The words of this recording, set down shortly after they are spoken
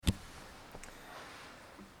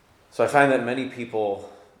So I find that many people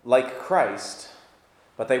like Christ,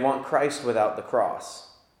 but they want Christ without the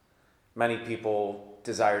cross. Many people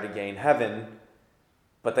desire to gain heaven,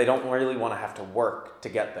 but they don't really want to have to work to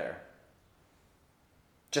get there.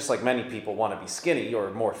 Just like many people want to be skinny or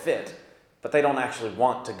more fit, but they don't actually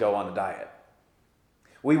want to go on a diet.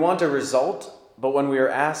 We want a result, but when we are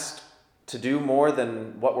asked to do more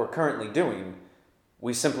than what we're currently doing,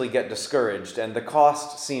 we simply get discouraged and the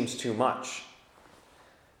cost seems too much.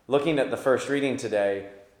 Looking at the first reading today,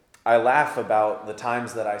 I laugh about the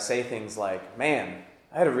times that I say things like, "Man,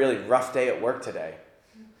 I had a really rough day at work today."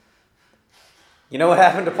 You know what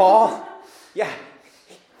happened to Paul? Yeah,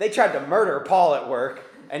 they tried to murder Paul at work,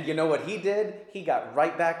 and you know what he did? He got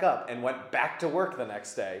right back up and went back to work the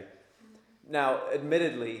next day. Now,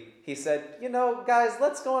 admittedly, he said, "Guys,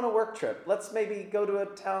 let's go on a work trip. Let's maybe go to a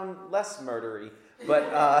town less murdery."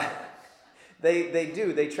 But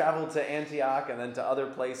they travel to Antioch and then to other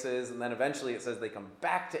places, and then eventually it says they come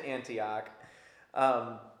back to Antioch.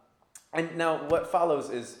 And now what follows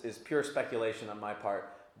is pure speculation on my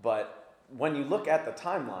part, but when you look at the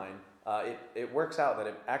timeline, it works out that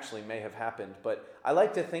it actually may have happened. But I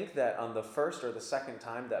like to think that on the first or the second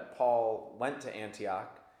time that Paul went to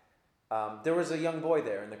Antioch, there was a young boy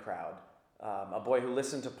there in the crowd, a boy who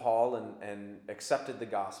listened to Paul and accepted the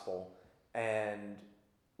gospel and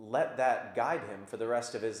let that guide him for the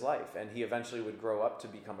rest of his life. And he eventually would grow up to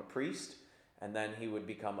become a priest, and then he would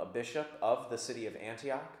become a bishop of the city of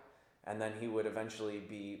Antioch, and then he would eventually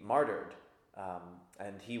be martyred,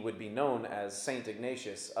 and he would be known as Saint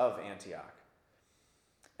Ignatius of Antioch.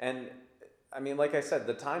 And I mean, like I said,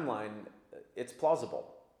 the timeline, it's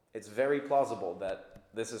plausible. It's very plausible that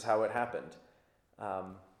this is how it happened.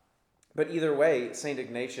 But either way, Saint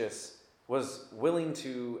Ignatius was willing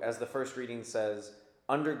to, as the first reading says,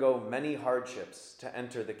 undergo many hardships to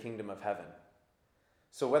enter the kingdom of heaven.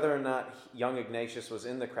 So whether or not young Ignatius was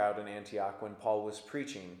in the crowd in Antioch when Paul was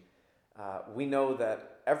preaching, we know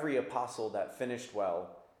that every apostle that finished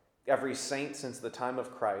well, every saint since the time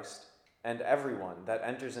of Christ, and everyone that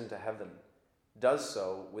enters into heaven does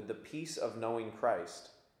so with the peace of knowing Christ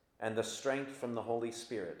and the strength from the Holy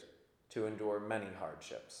Spirit to endure many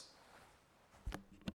hardships.